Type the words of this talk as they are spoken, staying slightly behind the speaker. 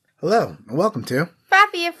Hello, and welcome to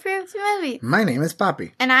Papi Approves Movies. My name is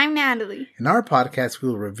Papi. And I'm Natalie. In our podcast, we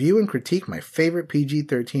will review and critique my favorite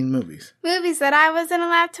PG-13 movies. Movies that I wasn't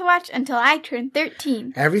allowed to watch until I turned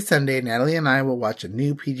 13. Every Sunday, Natalie and I will watch a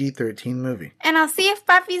new PG-13 movie. And I'll see if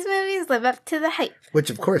Papi's movies live up to the hype.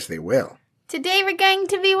 Which, of course, they will. Today we're going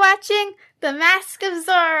to be watching The Mask of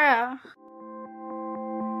Zorro.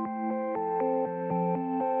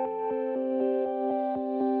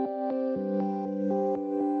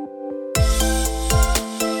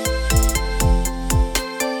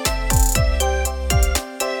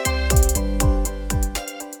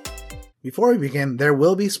 Before we begin, there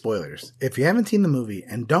will be spoilers. If you haven't seen the movie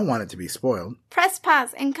and don't want it to be spoiled, press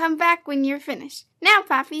pause and come back when you're finished. Now,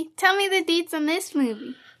 Papi, tell me the deets on this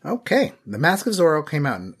movie. Okay, The Mask of Zorro came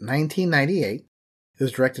out in 1998. It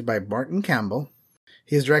was directed by Martin Campbell.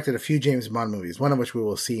 He has directed a few James Bond movies, one of which we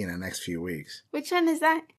will see in the next few weeks. Which one is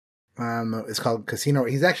that? It's called Casino.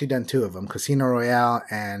 He's actually done two of them, Casino Royale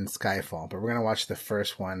and Skyfall. But we're going to watch the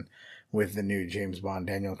first one with the new James Bond,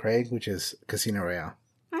 Daniel Craig, which is Casino Royale.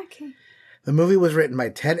 Okay. The movie was written by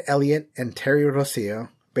Ted Elliott and Terry Rossio,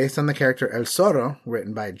 based on the character El Zorro,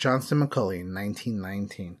 written by Johnston McCulley in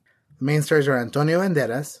 1919. The main stars are Antonio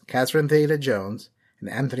Banderas, Catherine Zeta-Jones, and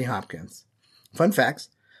Anthony Hopkins. Fun facts: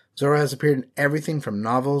 Zorro has appeared in everything from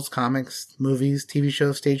novels, comics, movies, TV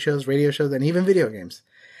shows, stage shows, radio shows, and even video games.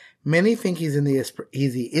 Many think he's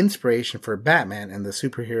the inspiration for Batman and the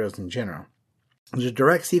superheroes in general. There's a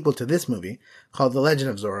direct sequel to this movie called The Legend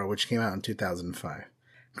of Zorro, which came out in 2005.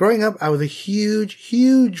 Growing up, I was a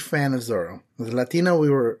huge fan of Zorro. As a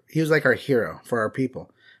Latino, he was like our hero for our people.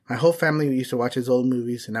 My whole family used to watch his old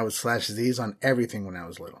movies, and I would slash Z's on everything when I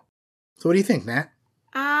was little. So what do you think, Nat?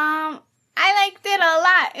 I liked it a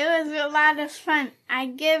lot. It was a lot of fun. I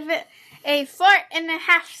give it a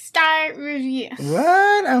 4.5-star review.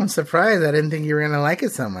 What? I'm surprised. I didn't think you were going to like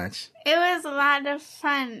it so much. It was a lot of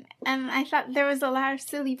fun, and I thought there was a lot of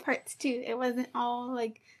silly parts, too. It wasn't all,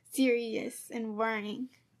 serious and boring.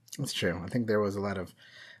 That's true. I think there was a lot of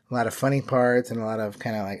funny parts and a lot of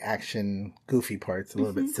kind of action, goofy parts, a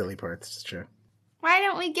little bit silly parts. It's true. Why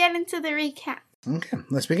don't we get into the recap? Okay,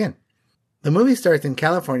 let's begin. The movie starts in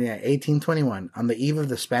California in 1821, on the eve of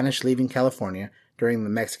the Spanish leaving California during the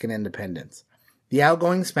Mexican independence. The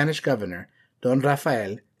outgoing Spanish governor, Don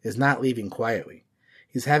Rafael, is not leaving quietly.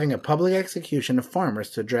 He's having a public execution of farmers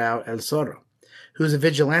to draw out El Zorro, who's a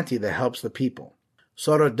vigilante that helps the people.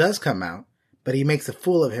 Zorro does come out, but he makes a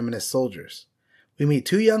fool of him and his soldiers. We meet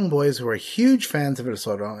two young boys who are huge fans of El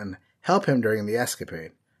Zorro and help him during the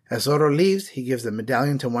escapade. As Zorro leaves, he gives the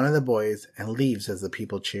medallion to one of the boys and leaves as the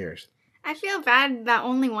people cheers. I feel bad that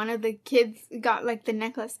only one of the kids got, the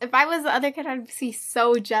necklace. If I was the other kid, I'd be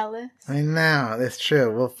so jealous. I know, that's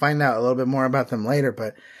true. We'll find out a little bit more about them later,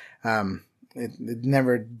 but it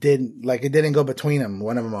never did, it didn't go between them.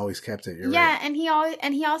 One of them always kept it. You're right. And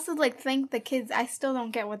he also thanked the kids. I still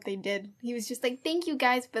don't get what they did. He was just thank you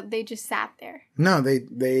guys, but they just sat there. No,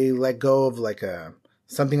 they let go of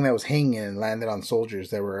something that was hanging and landed on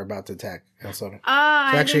soldiers that were about to attack El Zorro. Oh,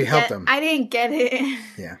 I actually helped them. I didn't get it.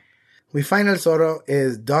 Yeah. We find El Zorro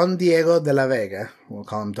is Don Diego de la Vega. We'll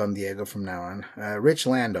call him Don Diego from now on. A rich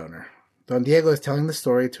landowner. Don Diego is telling the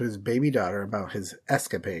story to his baby daughter about his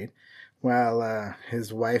escapade, while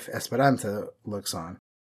his wife Esperanza looks on.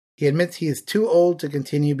 He admits he is too old to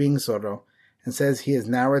continue being Zorro and says he is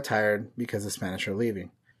now retired because the Spanish are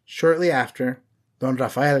leaving. Shortly after, Don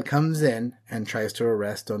Rafael comes in and tries to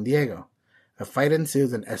arrest Don Diego. A fight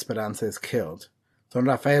ensues and Esperanza is killed. Don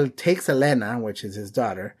Rafael takes Elena, which is his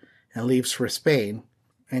daughter, and leaves for Spain,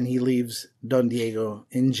 and he leaves Don Diego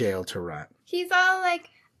in jail to rot. He's all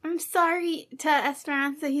I'm sorry to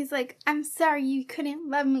Esperanza. He's I'm sorry you couldn't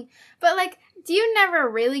love me. But, do you never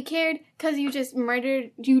really cared? Because you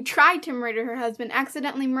tried to murder her husband,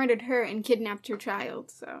 accidentally murdered her, and kidnapped her child,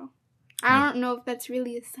 so. I don't know if that's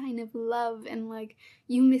really a sign of love, and,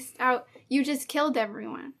 you missed out. You just killed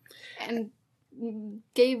everyone, and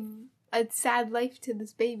gave a sad life to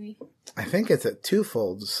this baby. I think it's a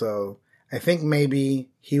twofold, so I think maybe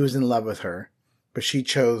he was in love with her, but she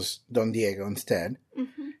chose Don Diego instead.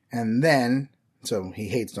 Mm-hmm. And then, so he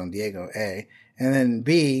hates Don Diego, A. And then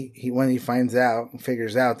B, when he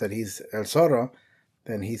figures out that he's El Zorro,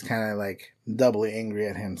 then he's kind of doubly angry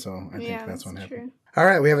at him. So I think that's what happened. True. All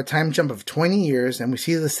right, we have a time jump of 20 years, and we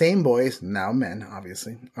see the same boys, now men,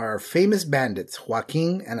 obviously, are famous bandits,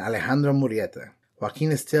 Joaquin and Alejandro Murrieta.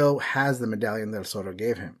 Joaquin still has the medallion that El Zorro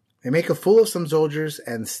gave him. They make a fool of some soldiers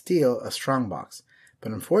and steal a strongbox.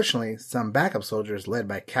 But unfortunately, some backup soldiers led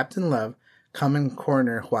by Captain Love come and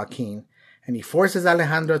corner Joaquin, and he forces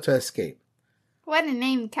Alejandro to escape. What a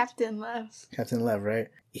name, Captain Love. Captain Love, right?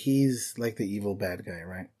 He's like the evil bad guy,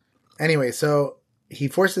 right? Anyway, so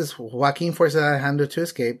Joaquin forces Alejandro to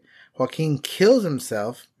escape. Joaquin kills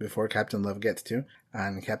himself before Captain Love gets to,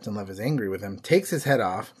 and Captain Love is angry with him, takes his head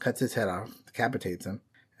off, cuts his head off, decapitates him,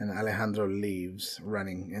 and Alejandro leaves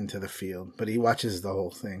running into the field, but he watches the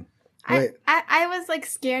whole thing. I was like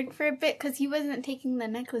scared for a bit because he wasn't taking the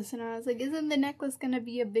necklace, and I was like, isn't the necklace gonna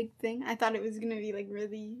be a big thing? I thought it was gonna be like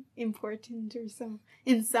really important or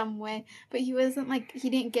in some way, but he wasn't. Like, he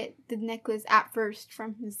didn't get the necklace at first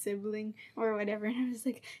from his sibling or whatever, and I was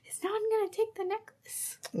like, is no one gonna take the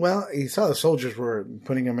necklace? Well, he saw the soldiers were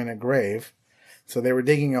putting him in a grave, so they were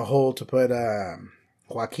digging a hole to put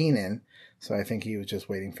Joaquin in. So I think he was just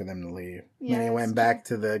waiting for them to leave. Yeah, and he went back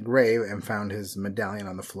to the grave and found his medallion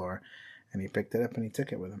on the floor. And he picked it up and he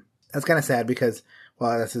took it with him. That's kind of sad because,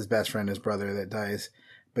 well, that's his best friend, his brother, that dies.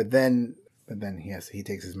 But then he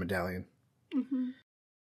takes his medallion. Mm-hmm.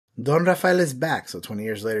 Don Rafael is back. So 20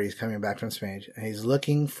 years later, he's coming back from Spain. And he's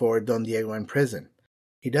looking for Don Diego in prison.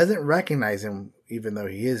 He doesn't recognize him, even though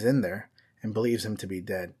he is in there, and believes him to be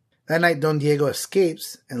dead. That night, Don Diego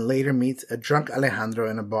escapes and later meets a drunk Alejandro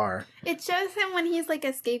in a bar. It shows him when he's, like,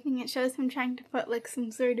 escaping. It shows him trying to put, like,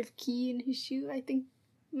 some sort of key in his shoe. I think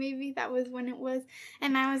maybe that was when it was.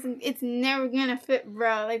 And I was like, it's never gonna fit,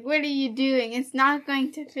 bro. Like, what are you doing? It's not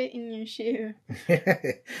going to fit in your shoe.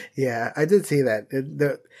 Yeah, I did see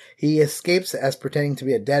that. He escapes as pretending to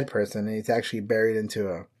be a dead person, and he's actually buried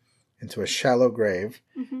into a shallow grave.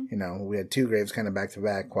 Mm-hmm. You know, we had two graves kind of back to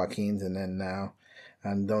back, Joaquin's and then now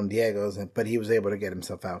on Don Diego's, but he was able to get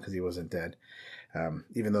himself out because he wasn't dead,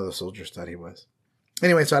 even though the soldiers thought he was.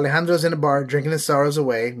 Anyway, so Alejandro's in a bar drinking his sorrows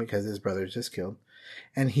away because his brother's just killed,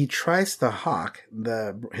 and he tries to hawk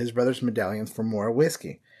his brother's medallions for more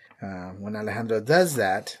whiskey. When Alejandro does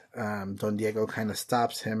that, Don Diego kind of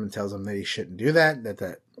stops him and tells him that he shouldn't do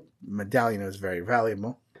that medallion is very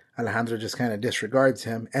valuable. Alejandro just kind of disregards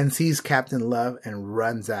him and sees Captain Love and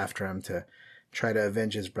runs after him to try to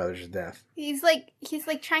avenge his brother's death. He's like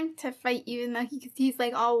trying to fight, even though he's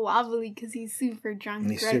like all wobbly because he's super drunk.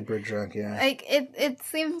 And he's super drunk, yeah. Like it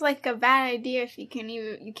seems like a bad idea if you can't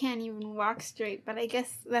even walk straight. But I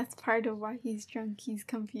guess that's part of why he's drunk. He's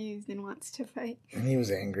confused and wants to fight. And he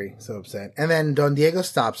was angry, so upset. And then Don Diego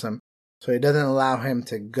stops him, so he doesn't allow him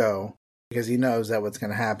to go because he knows that what's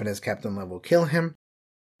going to happen is Captain Love will kill him.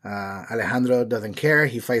 Alejandro doesn't care.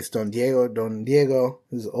 He fights Don Diego. Don Diego,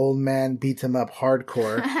 his old man, beats him up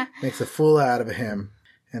hardcore, makes a fool out of him,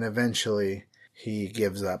 and eventually he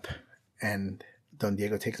gives up. And Don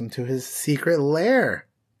Diego takes him to his secret lair.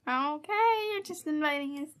 Okay, you're just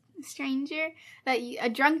inviting a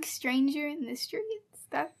drunk stranger in the streets.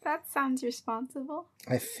 That sounds responsible.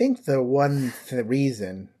 I think the one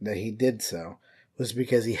reason that he did so was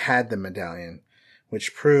because he had the medallion,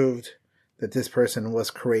 which proved that this person was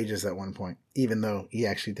courageous at one point, even though he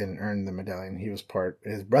actually didn't earn the medallion.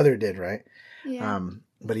 His brother did, right? Yeah.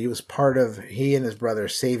 But he and his brother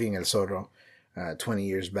saving El Zorro 20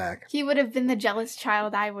 years back. He would have been the jealous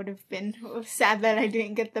child I would have been. Sad that I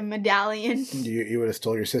didn't get the medallion. You would have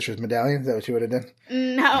stole your sister's medallion? Is that what you would have done?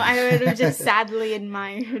 No, I would have just sadly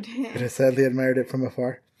admired it. You would have sadly admired it from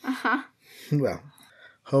afar? Uh-huh. Well,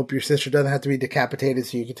 hope your sister doesn't have to be decapitated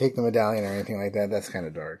so you can take the medallion or anything like that. That's kind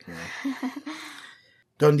of dark, you know.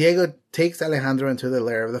 Don Diego takes Alejandro into the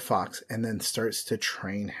lair of the fox and then starts to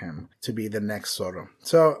train him to be the next Zorro.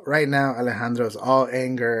 So right now, Alejandro is all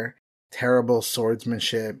anger, terrible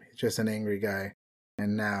swordsmanship, just an angry guy.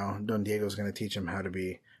 And now Don Diego's going to teach him how to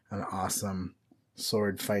be an awesome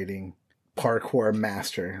sword-fighting parkour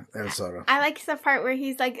master, El Zorro. I like the part where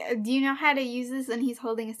he's like, do you know how to use this? And he's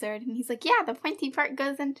holding a sword. And he's like, yeah, the pointy part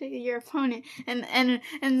goes into your opponent. And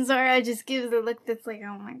Zorro just gives a look that's like,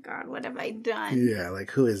 oh my god, what have I done? Yeah, like,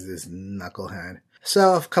 who is this knucklehead?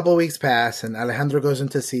 So a couple of weeks pass, and Alejandro goes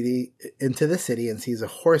into the city and sees a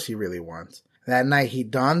horse he really wants. That night, he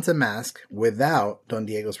dons a mask without Don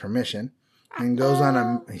Diego's permission. And goes on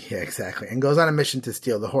a mission to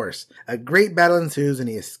steal the horse. A great battle ensues and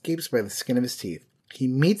he escapes by the skin of his teeth. He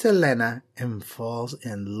meets Elena and falls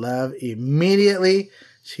in love immediately.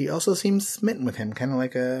 She also seems smitten with him, kind of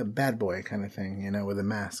like a bad boy kind of thing, you know, with a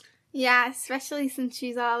mask. Yeah, especially since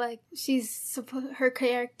she's all like, her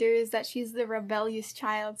character is that she's the rebellious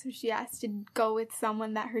child, so she has to go with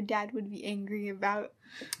someone that her dad would be angry about.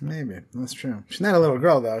 Maybe, that's true. She's not a little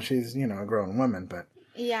girl though, she's, you know, a grown woman, but...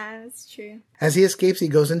 Yeah, that's true. As he escapes, he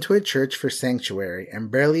goes into a church for sanctuary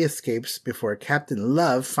and barely escapes before Captain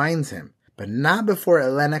Love finds him. But not before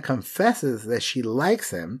Elena confesses that she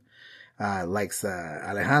likes him,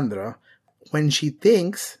 Alejandro, when she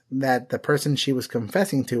thinks that the person she was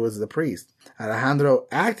confessing to was the priest. Alejandro,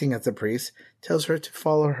 acting as the priest, tells her to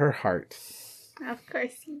follow her heart. Of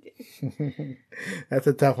course he did. That's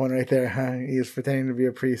a tough one right there, huh? He was pretending to be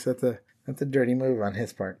a priest. That's a dirty move on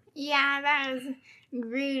his part. Yeah, that was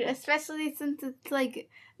rude, especially since it's like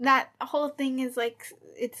that whole thing is like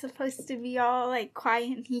it's supposed to be all like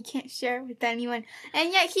quiet and he can't share it with anyone,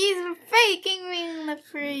 and yet he's faking being the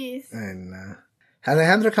priest. And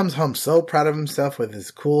Alejandro comes home so proud of himself with his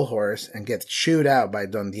cool horse and gets chewed out by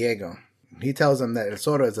Don Diego. He tells him that El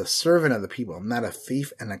Zorro is a servant of the people, not a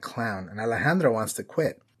thief and a clown, and Alejandro wants to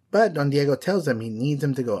quit. But Don Diego tells him he needs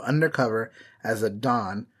him to go undercover as a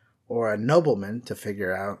don or a nobleman to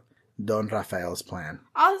figure out Don Rafael's plan.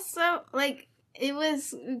 Also, like, it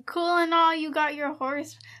was cool and all, you got your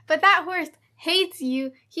horse, but that horse hates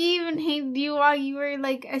you. He even hated you while you were,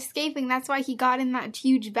 like, escaping. That's why he got in that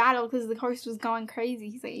huge battle, because the horse was going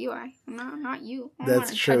crazy. He's like, you are. No, not you.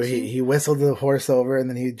 That's true. He whistled the horse over, and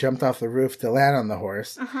then he jumped off the roof to land on the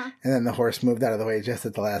horse. Uh-huh. And then the horse moved out of the way just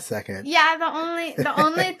at the last second. Yeah, the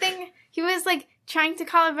only thing, he was, like, trying to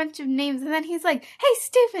call a bunch of names, and then he's like, hey,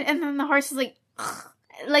 stupid! And then the horse was like, ugh.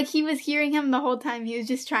 Like, he was hearing him the whole time. He was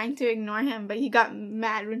just trying to ignore him, but he got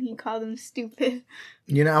mad when he called him stupid.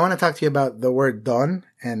 You know, I want to talk to you about the word don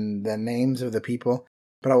and the names of the people,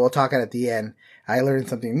 but I will talk at the end. I learned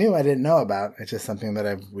something new I didn't know about. It's just something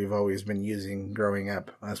that we've always been using growing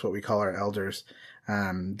up. That's what we call our elders,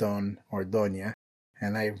 don or doña.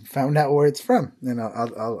 And I found out where it's from, and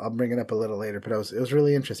I'll bring it up a little later. But it was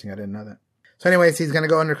really interesting. I didn't know that. So anyways, he's going to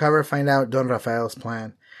go undercover, find out Don Rafael's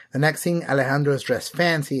plan. The next scene, Alejandro is dressed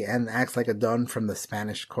fancy and acts like a don from the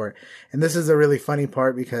Spanish court. And this is a really funny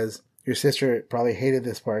part because your sister probably hated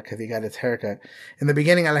this part because he got his haircut. In the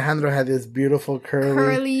beginning, Alejandro had this beautiful,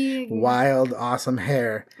 curly, wild, awesome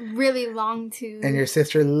hair. Really long, too. And your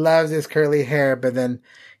sister loves his curly hair, but then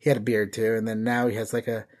he had a beard, too. And then now he has like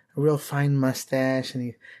a real fine mustache, and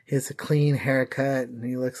he has a clean haircut, and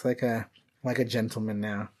he looks like a gentleman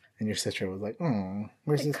now. And your sister was like, oh,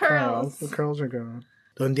 where's his curls? The curls are gone.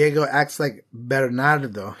 Don Diego acts like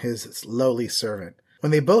Bernardo, his lowly servant.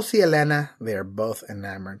 When they both see Elena, they are both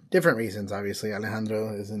enamored. Different reasons, obviously.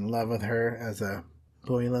 Alejandro is in love with her as a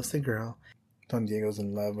boy loves a girl. Don Diego's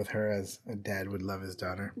in love with her as a dad would love his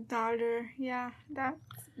daughter. Yeah, that's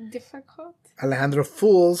difficult. Alejandro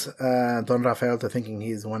fools Don Rafael to thinking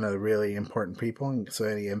he's one of the really important people,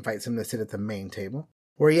 so he invites him to sit at the main table,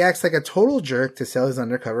 where he acts like a total jerk to sell his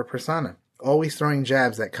undercover persona. Always throwing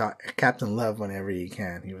jabs at Captain Love whenever he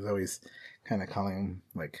can. He was always kind of calling him,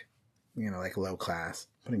 like low class,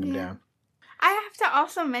 putting him down. I have to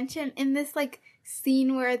also mention in this, like,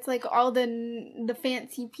 scene where it's, like, all the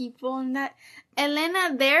fancy people and that,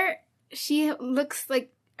 Elena there, she looks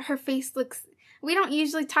like, her face looks, we don't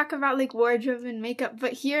usually talk about, like, wardrobe and makeup,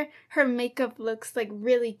 but here, her makeup looks, like,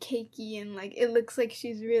 really cakey and, like, it looks like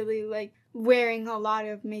she's really, like, wearing a lot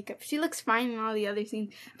of makeup. She looks fine in all the other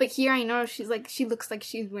scenes, but here I know she looks like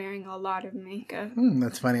she's wearing a lot of makeup.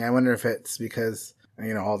 That's funny. I wonder if it's because,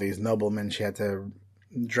 all these noblemen, she had to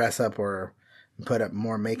dress up or put up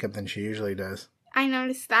more makeup than she usually does. I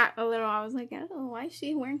noticed that a little. I was like, oh, why is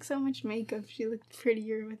she wearing so much makeup? She looked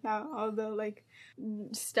prettier without all the, like,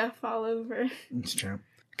 stuff all over. It's true.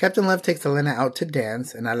 Captain Love takes Elena out to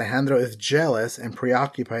dance, and Alejandro is jealous and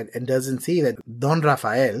preoccupied and doesn't see that Don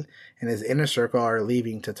Rafael and his inner circle are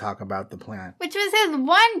leaving to talk about the plan. Which was his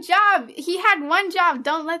one job. He had one job.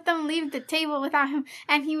 Don't let them leave the table without him.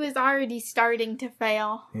 And he was already starting to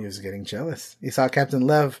fail. He was getting jealous. He saw Captain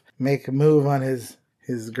Love make a move on his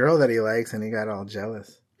girl that he likes, and he got all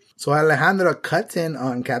jealous. So Alejandro cuts in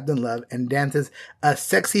on Captain Love and dances a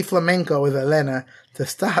sexy flamenco with Elena to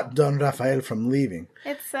stop Don Rafael from leaving.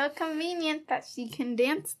 It's so convenient that she can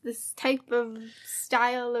dance this type of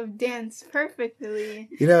style of dance perfectly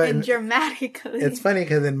and dramatically. It's funny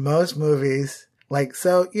because in most movies,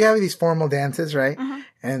 so you have these formal dances, right? Uh-huh.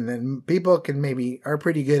 And then people are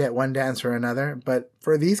pretty good at one dance or another. But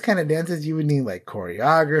for these kind of dances, you would need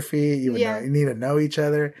choreography. You need to know each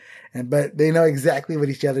other. But they know exactly what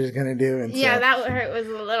each other's going to do. And that hurt was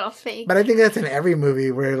a little fake. But I think that's in every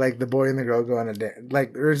movie where the boy and the girl go on a dance.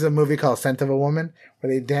 There's a movie called Scent of a Woman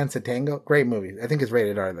where they dance a tango. Great movie. I think it's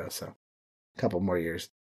rated R though, so a couple more years.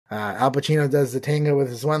 Al Pacino does the tango with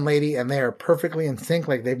this one lady, and they are perfectly in sync,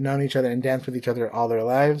 like they've known each other and danced with each other all their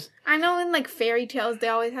lives. I know in, fairy tales, they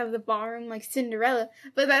always have the ballroom, like Cinderella,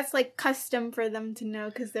 but that's, custom for them to know,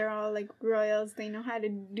 because they're all, royals. They know how to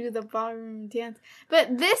do the ballroom dance.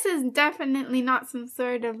 But this is definitely not some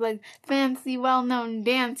sort of, fancy, well-known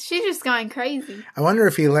dance. She's just going crazy. I wonder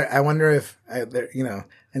if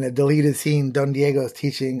in a deleted scene, Don Diego is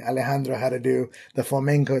teaching Alejandro how to do the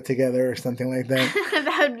flamenco together or something like that.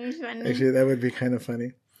 That would be funny. Actually, that would be kind of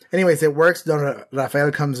funny. Anyways, it works. Don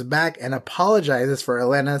Rafael comes back and apologizes for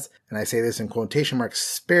Elena's, and I say this in quotation marks,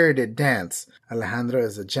 spirited dance. Alejandro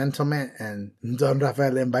is a gentleman, and Don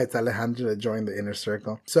Rafael invites Alejandro to join the inner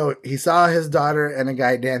circle. So he saw his daughter and a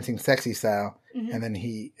guy dancing sexy style, and then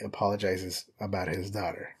he apologizes about his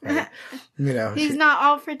daughter. Right? He's not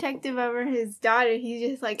all protective over his daughter. He's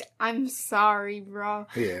just like, I'm sorry, bro.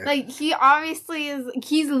 Yeah. Like, he obviously is,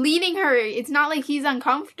 he's leading her. It's not like he's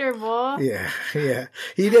uncomfortable. Yeah.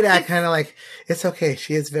 He did act kind of like, it's okay,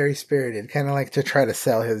 she is very spirited. Kind of like to try to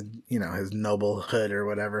sell his, his noblehood or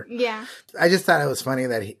whatever. Yeah. I just thought it was funny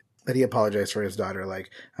that he apologized for his daughter. Like,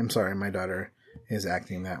 I'm sorry, my daughter is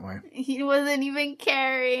acting that way. He wasn't even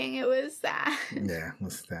caring. It was sad. Yeah, it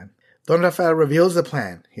was sad. Don Rafael reveals the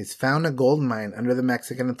plan. He's found a gold mine under the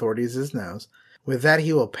Mexican authorities' nose. With that,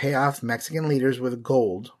 he will pay off Mexican leaders with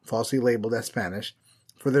gold, falsely labeled as Spanish,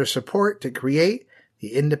 for their support to create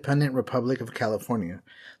the independent Republic of California.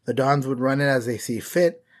 The Dons would run it as they see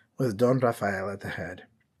fit, with Don Rafael at the head.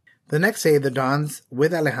 The next day, the Dons,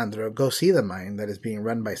 with Alejandro, go see the mine that is being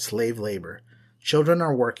run by slave labor. Children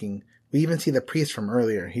are working. We even see the priest from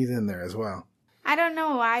earlier. He's in there as well. I don't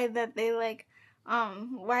know why that they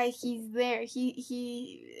why he's there.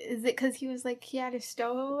 He is it because he was like he had a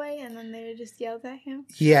stowaway and then they just yelled at him?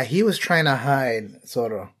 Yeah, he was trying to hide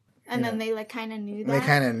Zorro. And then they kind of knew that. They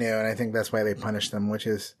kind of knew, and I think that's why they punished them, which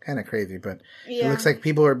is kind of crazy. But yeah. It looks like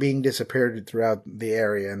people were being disappeared throughout the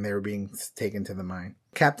area, and they were being taken to the mine.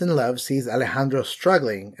 Captain Love sees Alejandro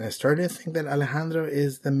struggling and is starting to think that Alejandro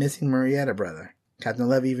is the missing Murrieta brother. Captain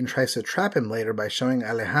Love even tries to trap him later by showing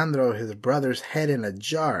Alejandro his brother's head in a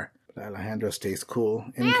jar. But Alejandro stays cool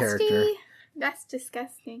in Nasty. character. That's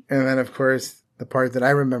disgusting. And then, of course, the part that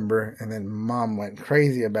I remember and then Mom went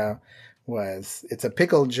crazy about was it's a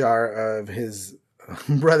pickle jar of his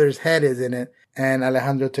brother's head is in it, and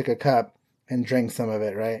Alejandro took a cup and drank some of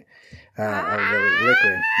it, right? Of the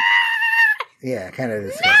liquid. Yeah, kind of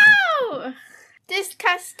disgusting. No!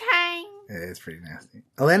 Disgusting. It is pretty nasty.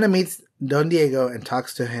 Elena meets Don Diego and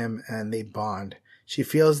talks to him, and they bond. She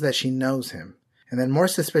feels that she knows him. And then more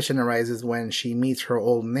suspicion arises when she meets her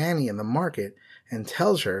old nanny in the market and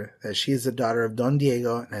tells her that she is the daughter of Don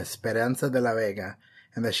Diego and Esperanza de la Vega,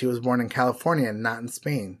 and that she was born in California and not in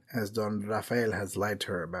Spain, as Don Rafael has lied to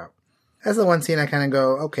her about. That's the one scene I kind of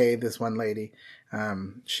go, okay, this one lady,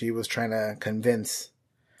 she was trying to convince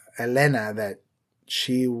Elena that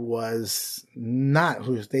she was not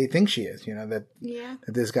who they think she is, that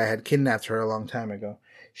this guy had kidnapped her a long time ago.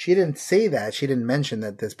 She didn't say that. She didn't mention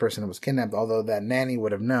that this person was kidnapped, although that nanny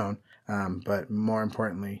would have known. But more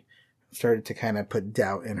importantly, started to kind of put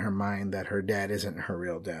doubt in her mind that her dad isn't her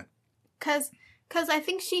real dad. Because I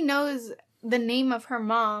think she knows the name of her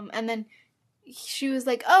mom, and then she was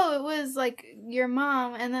like, oh, it was like your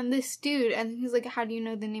mom, and then this dude, and he's like, how do you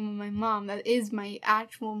know the name of my mom? That is my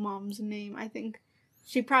actual mom's name. I think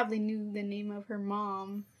she probably knew the name of her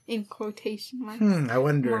mom, in quotation marks. I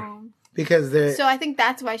wonder. Mom. Because so I think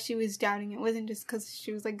that's why she was doubting. It wasn't just because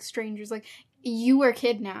she was like strangers, like, you were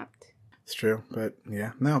kidnapped. It's true, but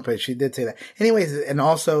yeah. No, but she did say that. Anyways, and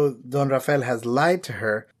also Don Rafael has lied to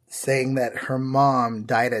her, saying that her mom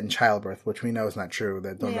died in childbirth, which we know is not true,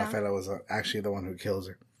 that Don Rafael was actually the one who kills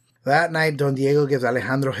her. That night, Don Diego gives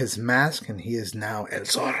Alejandro his mask, and he is now El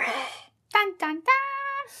Zorro. Dun, dun, dun.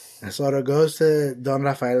 El Zorro goes to Don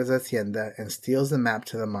Rafael's hacienda and steals the map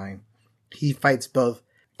to the mine. He fights both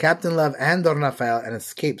Captain Love and Don Rafael and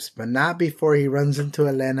escapes, but not before he runs into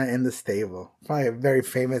Elena in the stable. Probably a very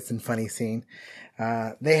famous and funny scene.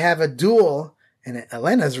 They have a duel, and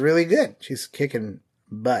Elena's really good. She's kicking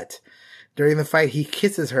butt. During the fight, he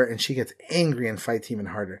kisses her, and she gets angry and fights even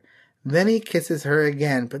harder. Then he kisses her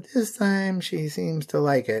again, but this time she seems to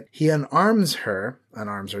like it. He unarms her,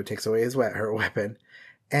 takes away her weapon,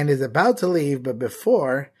 and is about to leave, but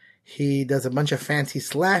before, he does a bunch of fancy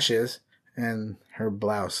slashes, and her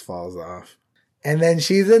blouse falls off. And then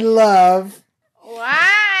she's in love.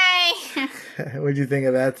 Why? What'd you think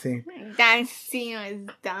of that scene? That scene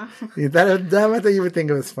was dumb. You thought it was dumb? I thought you would think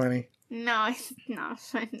it was funny. No, it's not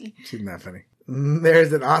funny. She's not funny.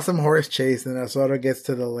 There's an awesome horse chase, and El Zorro gets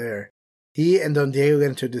to the lair. He and Don Diego get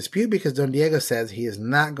into a dispute because Don Diego says he is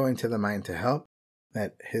not going to the mine to help,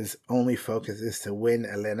 that his only focus is to win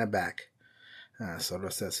Elena back.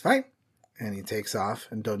 Zorro says, fine. And he takes off,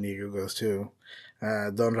 and Don Diego goes to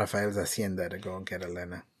Don Rafael's hacienda to go and get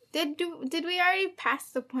Elena. Did we already pass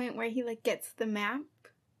the point where he gets the map?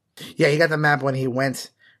 Yeah, he got the map when he went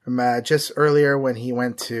just earlier when he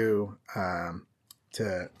went to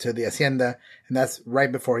to the hacienda, and that's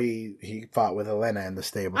right before he fought with Elena in the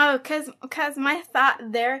stable. Oh, cause my thought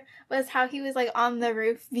there was how he was like on the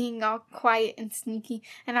roof being all quiet and sneaky,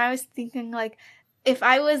 and I was thinking like, if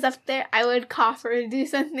I was up there, I would cough or do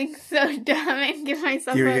something so dumb and give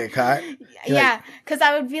myself. You would get caught. Yeah, because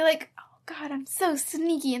I would be like, oh God, I'm so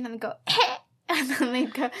sneaky, and then go, and then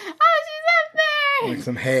they'd go, oh, she's up there. Like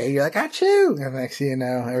some hay, you're like, achoo! And next thing you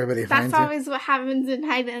know, everybody finds you. That's always what happens in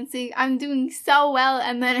hide and seek. I'm doing so well,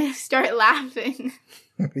 and then I start laughing.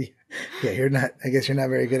 Yeah, you're not. I guess you're not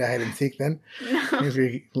very good at hide and seek then. No. If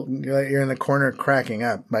you're in the corner cracking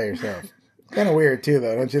up by yourself. Kind of weird too,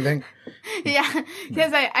 though, don't you think? Yeah,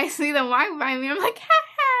 because I see them walk by me. I'm like, ha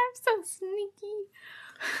ha, I'm so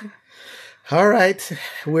sneaky. All right,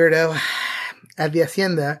 weirdo. At the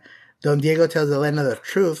hacienda, Don Diego tells Elena the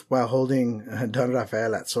truth while holding Don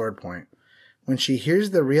Rafael at sword point. When she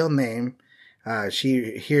hears the real name,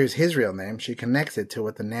 she hears his real name, she connects it to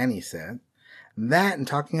what the nanny said. That, and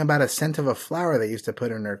talking about a scent of a flower they used to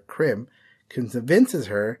put in her crib, convinces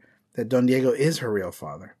her that Don Diego is her real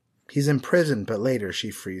father. He's in prison, but later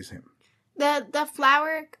she frees him. The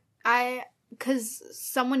flower, because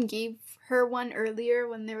someone gave her one earlier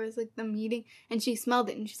when there was like the meeting, and she smelled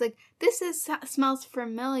it, and she's like, smells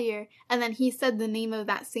familiar. And then he said the name of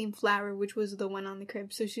that same flower, which was the one on the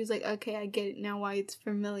crib. So she's like, okay, I get it now why it's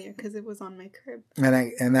familiar, because it was on my crib.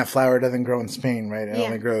 And that flower doesn't grow in Spain, right? It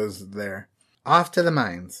only grows there. Off to the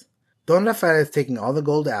mines. Don Rafael is taking all the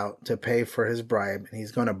gold out to pay for his bribe, and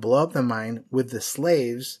he's going to blow up the mine with the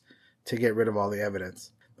slaves to get rid of all the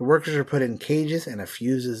evidence. The workers are put in cages and a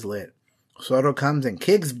fuse is lit. Zorro comes and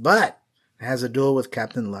kicks butt and has a duel with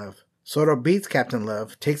Captain Love. Zorro beats Captain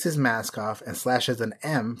Love, takes his mask off, and slashes an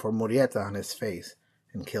M for Murrieta on his face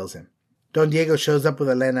and kills him. Don Diego shows up with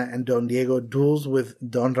Elena, and Don Diego duels with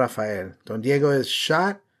Don Rafael. Don Diego is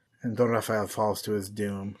shot, and Don Rafael falls to his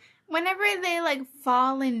doom. Whenever they like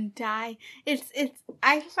fall and die, it's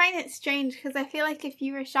I find it strange because I feel like if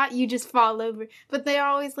you were shot, you just fall over. But they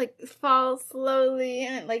always like fall slowly,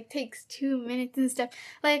 and it like takes 2 minutes and stuff.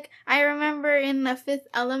 Like I remember in The Fifth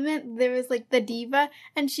Element, there was like the diva,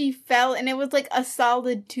 and she fell, and it was like a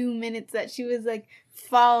solid 2 minutes that she was like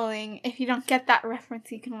falling. If you don't get that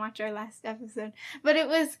reference, you can watch our last episode. But it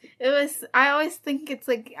was I always think it's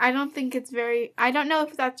like, I don't know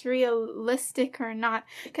if that's realistic or not,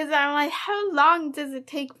 because I'm like, how long does it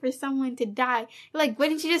take for someone to die? Like,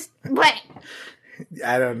 wouldn't you just what?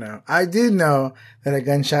 I don't know. I do know that a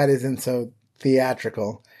gunshot isn't so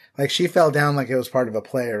theatrical. Like, she fell down like it was part of a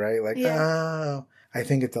play, right? Like, oh, I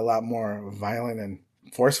think it's a lot more violent and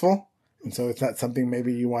forceful. And so it's not something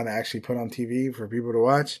maybe you want to actually put on TV for people to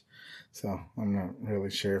watch. So I'm not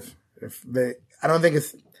really sure I don't think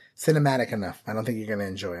it's cinematic enough. I don't think you're going to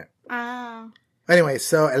enjoy it. Oh. Anyway,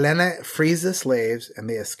 so Elena frees the slaves and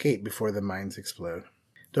they escape before the mines explode.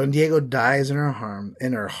 Don Diego dies in her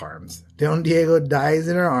arms. Don Diego dies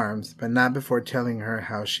in her arms, but not before telling her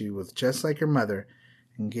how she was just like her mother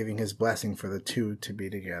and giving his blessing for the two to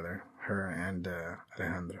be together, her and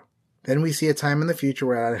Alejandro. Then we see a time in the future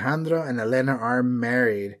where Alejandro and Elena are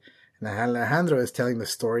married, and Alejandro is telling the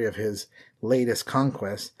story of his latest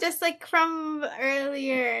conquest. Just like from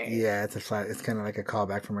earlier. Yeah, it's kind of like a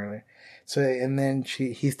callback from earlier. So, and then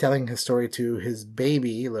he's telling his story to his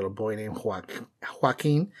baby, a little boy named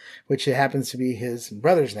Joaquin, which happens to be his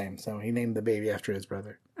brother's name. So he named the baby after his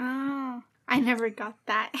brother. Oh, I never got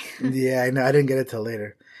that. Yeah, I know. I didn't get it till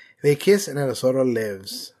later. They kiss and El Zorro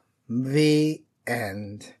lives. The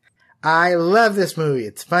end. I love this movie.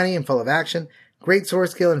 It's funny and full of action. Great sword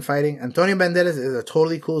skill and fighting. Antonio Banderas is a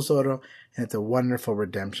totally cool Zorro, and it's a wonderful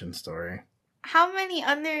redemption story. How many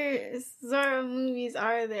other Zorro movies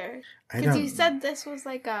are there? Because you said this was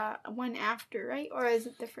like a one after, right? Or is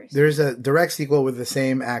it the first? There's a direct sequel with the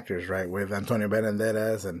same actors, right? With Antonio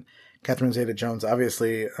Banderas and Catherine Zeta-Jones.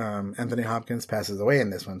 Obviously, Anthony Hopkins passes away in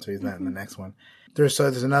this one, so he's not in the next one. There's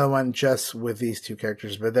another one just with these two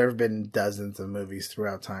characters, but there have been dozens of movies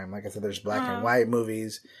throughout time. Like I said, there's black and white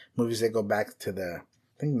movies that go back to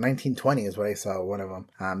I think 1920 is what I saw, one of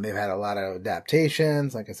them. They've had a lot of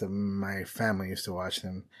adaptations. Like I said, my family used to watch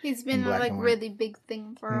them. He's been a really big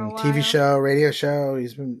thing for a while. TV show, radio show.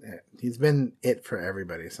 He's been it for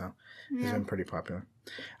everybody, so he's been pretty popular.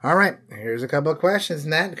 All right, here's a couple of questions,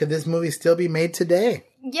 Nat. Could this movie still be made today?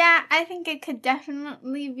 Yeah, I think it could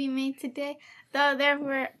definitely be made today. Though there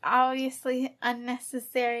were obviously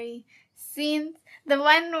unnecessary scenes. The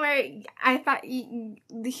one where I thought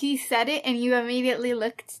he said it and you immediately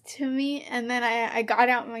looked to me, and then I got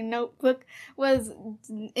out my notebook, was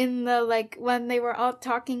in the, when they were all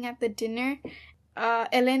talking at the dinner.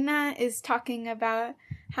 Elena is talking about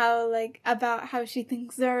about how she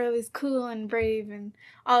thinks Zorro is cool and brave and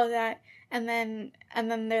all of that. And then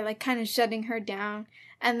they're like kind of shutting her down.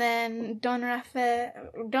 And then I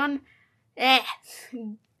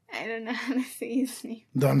don't know how to say his name.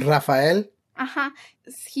 Don Rafael? Uh-huh.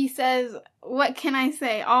 He says, what can I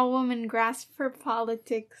say? All women grasp for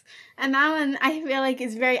politics. And that one, I feel like,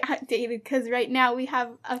 is very outdated because right now we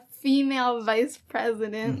have a female vice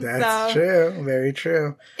president. That's true. Very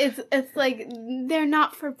true. It's like, they're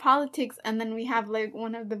not for politics. And then we have, like,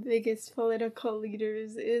 one of the biggest political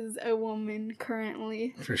leaders is a woman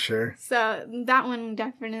currently. For sure. So that one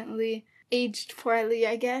definitely aged poorly,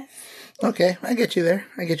 I guess. Okay, I get you there.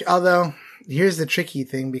 I get you. Although, here's the tricky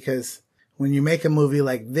thing because when you make a movie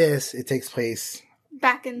like this, it takes place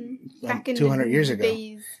back in 200 years ago.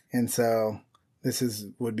 Days. And so this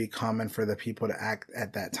would be common for the people to act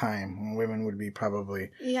at that time when women would be probably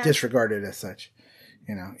disregarded as such.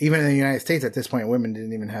 You know, even in the United States at this point, women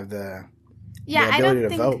didn't even have the ability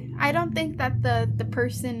to vote. I don't think that the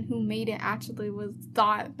person who made it actually was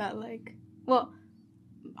thought that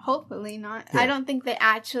hopefully not. Yeah. I don't think they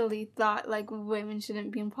actually thought, like, women shouldn't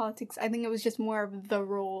be in politics. I think it was just more of the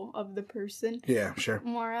role of the person. Yeah, sure.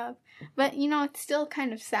 More of. But, you know, it's still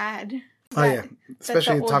kind of sad. Oh, yeah.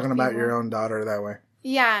 Especially talking about your own daughter that way.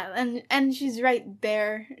 Yeah, and she's right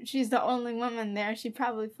there. She's the only woman there. She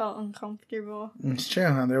probably felt uncomfortable. It's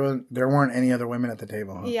true. There weren't any other women at the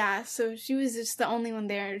table. Huh? Yeah, so she was just the only one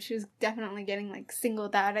there. She was definitely getting, like,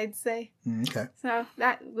 singled out, I'd say. Okay. So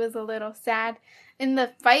that was a little sad. In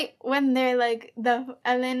the fight, when they're, like, the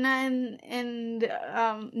Elena and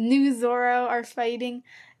new Zorro are fighting,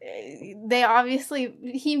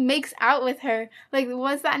 he makes out with her. Like,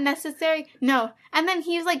 was that necessary? No. And then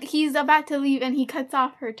he's about to leave and he cuts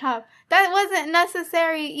off her top. That wasn't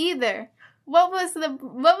necessary either. What was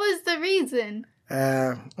the reason?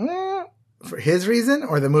 For his reason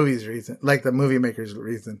or the movie's reason? Like the movie maker's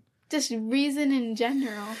reason? Just reason in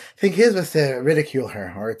general. I think his was to ridicule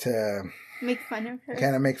her or to make fun of her.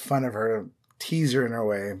 Kind of make fun of her, tease her in a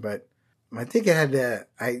way, but I think it had to,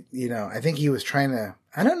 I think he was trying to,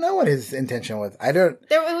 I don't know what his intention was. It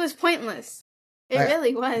was pointless. It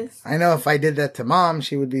really was. I know if I did that to Mom,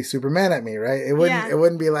 she would be super mad at me, right? It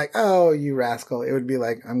wouldn't be like, oh, you rascal. It would be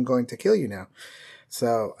like, I'm going to kill you now.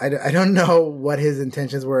 So I don't know what his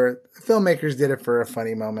intentions were. The filmmakers did it for a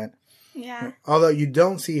funny moment. Yeah. Although you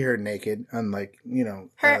don't see her naked, unlike,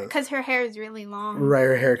 because her hair is really long. Right,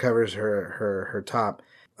 her hair covers her top,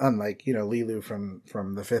 unlike, Lilu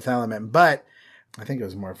from The Fifth Element. But I think it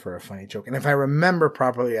was more for a funny joke. And if I remember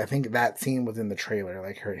properly, I think that scene was in the trailer,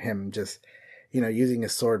 like him just, using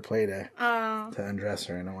his sword play to undress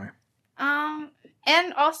her in a way.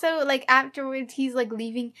 And also, like, afterwards, he's, like,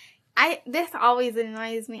 leaving. This always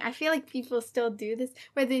annoys me. I feel like people still do this,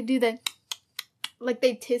 where they do the... Like,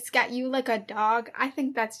 they tisk at you like a dog. I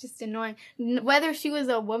think that's just annoying. Whether she was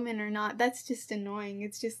a woman or not, that's just annoying.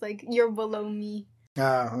 It's just like, you're below me.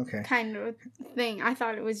 Oh, okay. Kind of thing. I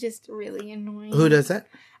thought it was just really annoying. Who does that?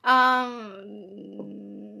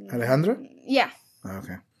 Alejandro? Yeah. Oh,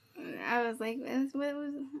 okay. I was like,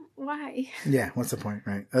 why? Yeah, what's the point,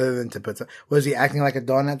 right? Other than to put some... Was he acting like a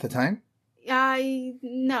don at the time?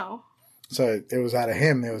 No. So it was out of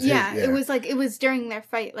him. It was it was during their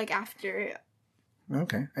fight, like after...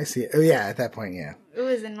 Okay, I see it. Oh, yeah, at that point, yeah. It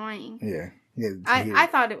was annoying. Yeah. I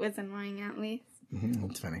thought it was annoying, at least. Mm-hmm,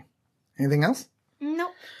 that's funny. Anything else?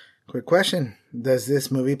 Nope. Quick question. Does this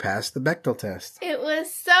movie pass the Bechdel test? It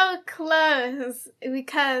was so close,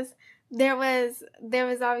 because there was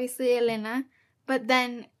obviously Elena, but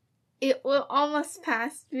then it will almost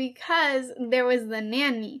pass because there was the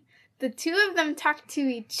nanny. The two of them talked to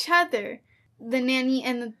each other, the nanny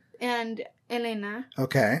and Elena.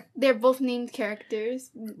 Okay. They're both named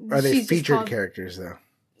characters. Are they featured characters, though?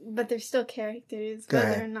 But they're still characters,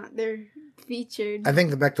 whether or not they're featured. I think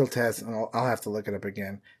the Bechdel test, and I'll have to look it up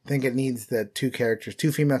again, I think it needs the two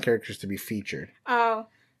female characters to be featured. Oh,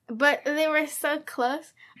 but they were so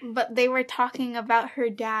close, but they were talking about her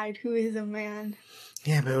dad, who is a man.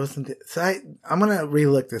 Yeah, but it wasn't... So I'm going to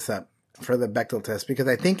re-look this up for the Bechdel test, because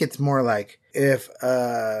I think it's more like if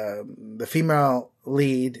the female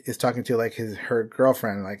lead is talking to like her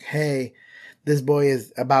girlfriend, like, hey, this boy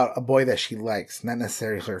is about a boy that she likes, not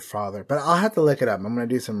necessarily her father. But I'll have to look it up. I'm going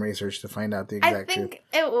to do some research to find out the exact truth.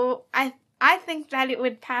 I think that it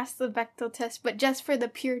would pass the Bechdel test, but just for the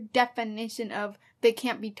pure definition of they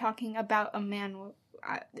can't be talking about a man.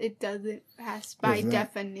 It doesn't pass by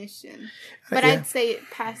definition. But I'd say it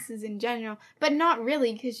passes in general. But not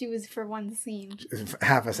really, because she was for one scene.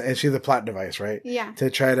 And she's a plot device, right? Yeah. To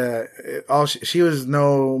try to... she was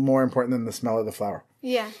no more important than the smell of the flower.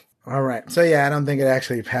 Yeah. All right. So, yeah, I don't think it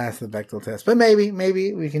actually passed the Bechdel test. But maybe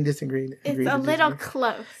we can disagree. It's a little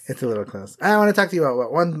close. It's a little close. I want to talk to you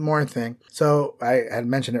about one more thing. So, I had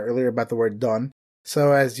mentioned it earlier about the word don.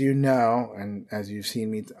 So, as you know, and as you've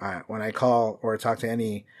seen me, when I call or talk to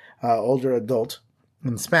any older adult,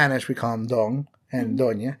 in Spanish, we call them don and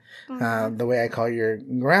doña. The way I call your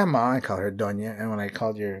grandma, I call her doña. And when I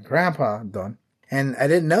called your grandpa, don. And I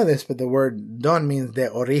didn't know this, but the word don means de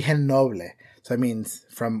origen noble. So it means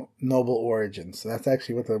from noble origins. So that's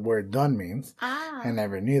actually what the word don means. I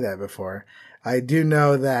never knew that before. I do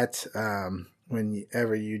know that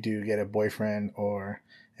whenever you do get a boyfriend or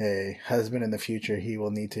a husband in the future, he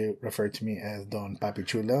will need to refer to me as Don Papi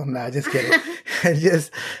Chulo. No, just kidding. But yes,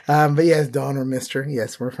 Don or Mr.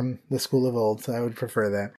 Yes, we're from the school of old, so I would prefer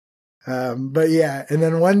that. But yeah, and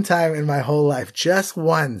then one time in my whole life, just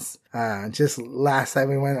once, just last time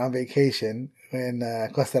we went on vacation, in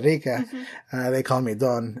Costa Rica, they call me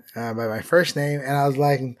Don by my first name, and I was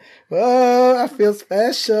like, "Whoa, I feel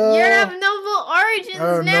special." You have noble origins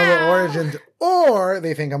now. Noble origins, or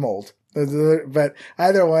they think I'm old. But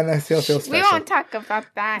either one, I still feel special. We won't talk about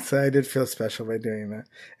that. So I did feel special by doing that.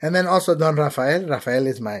 And then also Don Rafael. Rafael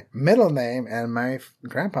is my middle name and my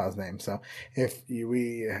grandpa's name. So if you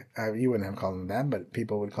wouldn't have called him that, but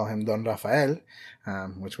people would call him Don Rafael,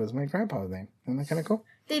 which was my grandpa's name. Isn't that kind of cool?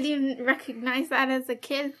 Did you recognize that as a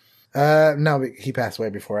kid? No, he passed away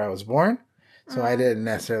before I was born. So I didn't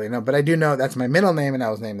necessarily know. But I do know that's my middle name, and I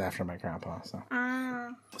was named after my grandpa.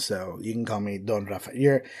 So you can call me Don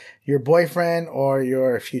Rafael. Your boyfriend or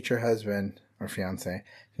your future husband or fiance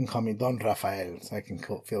can call me Don Rafael, so I can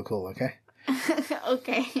feel cool, okay?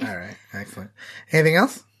 Okay. All right. Excellent. Anything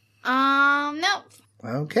else? No.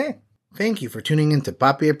 Okay. Thank you for tuning in to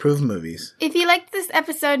Papi Approved Movies. If you liked this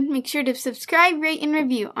episode, make sure to subscribe, rate, and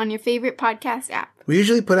review on your favorite podcast app. We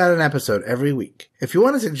usually put out an episode every week. If you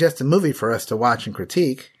want to suggest a movie for us to watch and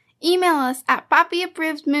critique, email us at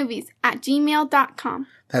papiapprovedmovies@gmail.com.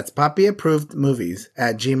 That's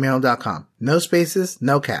papiapprovedmovies@gmail.com. No spaces,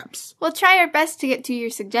 no caps. We'll try our best to get to your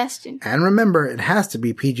suggestion. And remember, it has to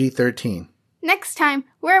be PG-13. Next time,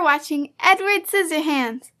 we're watching Edward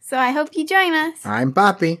Scissorhands, so I hope you join us. I'm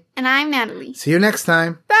Papi. And I'm Natalie. See you next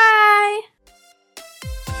time. Bye!